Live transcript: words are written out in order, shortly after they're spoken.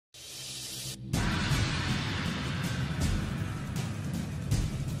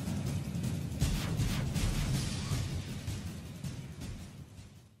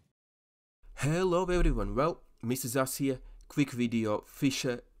Hello everyone, well, Mrs. Us here, quick video,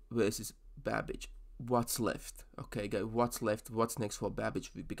 Fisher versus Babic. What's left? Okay guys, what's left, what's next for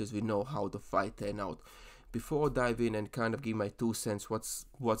Babic, because we know how the fight turned out. Before I dive in and kind of give my 2 cents, what's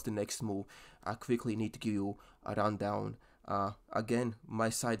the next move, I quickly need to give you a rundown. Again,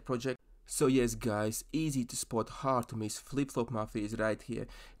 my side project. So yes guys, easy to spot, hard to miss, Flip-Flop Mafia is right here.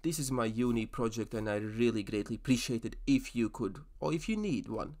 This is my uni project and I really greatly appreciate it if you could, or if you need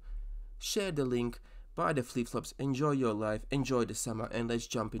one. Share the link, buy the flip-flops, enjoy your life, enjoy the summer, and let's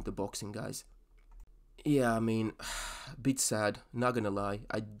jump into boxing, guys. Yeah, I mean, bit sad, not gonna lie.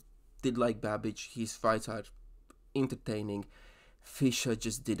 I did like Babic, his fights are entertaining. Fisher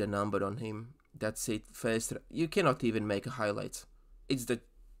just did a number on him. That's it. First, you cannot even make a highlights. It's the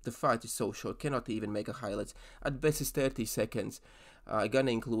fight is so short, cannot even make a highlights. At best it's 30 seconds. I gonna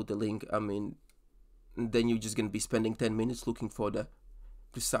include the link. I mean, then you're just gonna be spending 10 minutes looking for the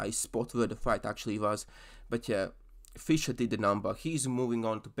precise spot where the fight actually was. But yeah, Fisher did the number. He's moving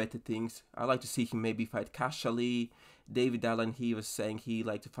on to better things. I like to see him maybe fight Cash Ali, David Allen. He was saying he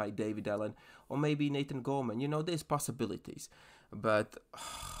liked to fight David Allen, or maybe Nathan Gorman. You know, there's possibilities. But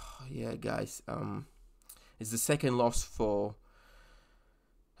yeah, guys, it's the second loss for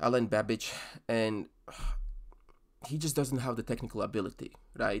Alan Babic, and he just doesn't have the technical ability,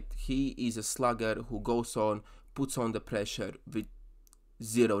 right? He is a slugger who goes on, puts on the pressure with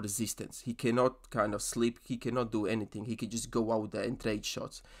zero resistance. He cannot kind of sleep, he cannot do anything, he can just go out there and trade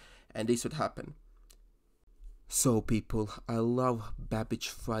shots, and this would happen. So people, I love Babic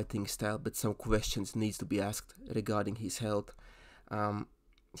fighting style, but some questions needs to be asked regarding his health.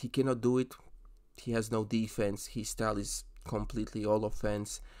 He cannot do it, he has no defense, his style is completely all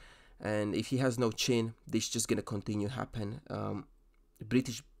offense, and if he has no chin, this is just gonna continue happen.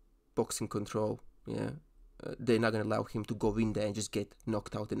 British boxing control, yeah, they're not going to allow him to go in there and just get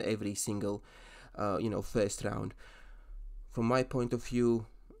knocked out in every single, first round. From my point of view,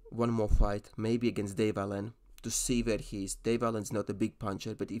 one more fight, maybe against Dave Allen, to see where he is. Dave Allen's not a big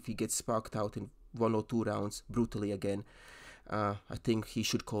puncher, but if he gets sparked out in 1 or 2 rounds brutally again, I think he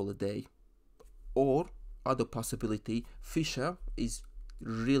should call a day. Or, other possibility, Fisher is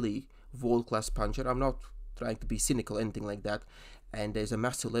really world-class puncher. I'm not trying to be cynical or anything like that, and there's a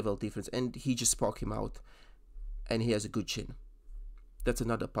massive level difference, and he just sparked him out, and he has a good chin. That's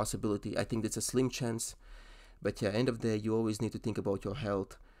another possibility. I think that's a slim chance, but yeah, end of the day, you always need to think about your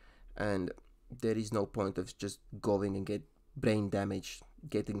health, and there is no point of just going and get brain damage,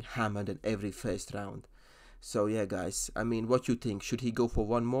 getting hammered in every first round. So yeah, guys, I mean, what you think? Should he go for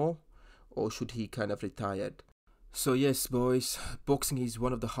one more, or should he kind of retire? So yes, boys, boxing is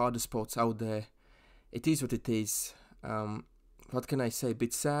one of the hardest sports out there. It is what it is. What can I say?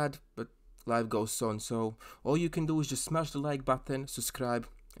 Bit sad, but life goes on. So all you can do is just smash the like button, subscribe.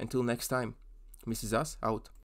 Until next time, Mrs. Us out.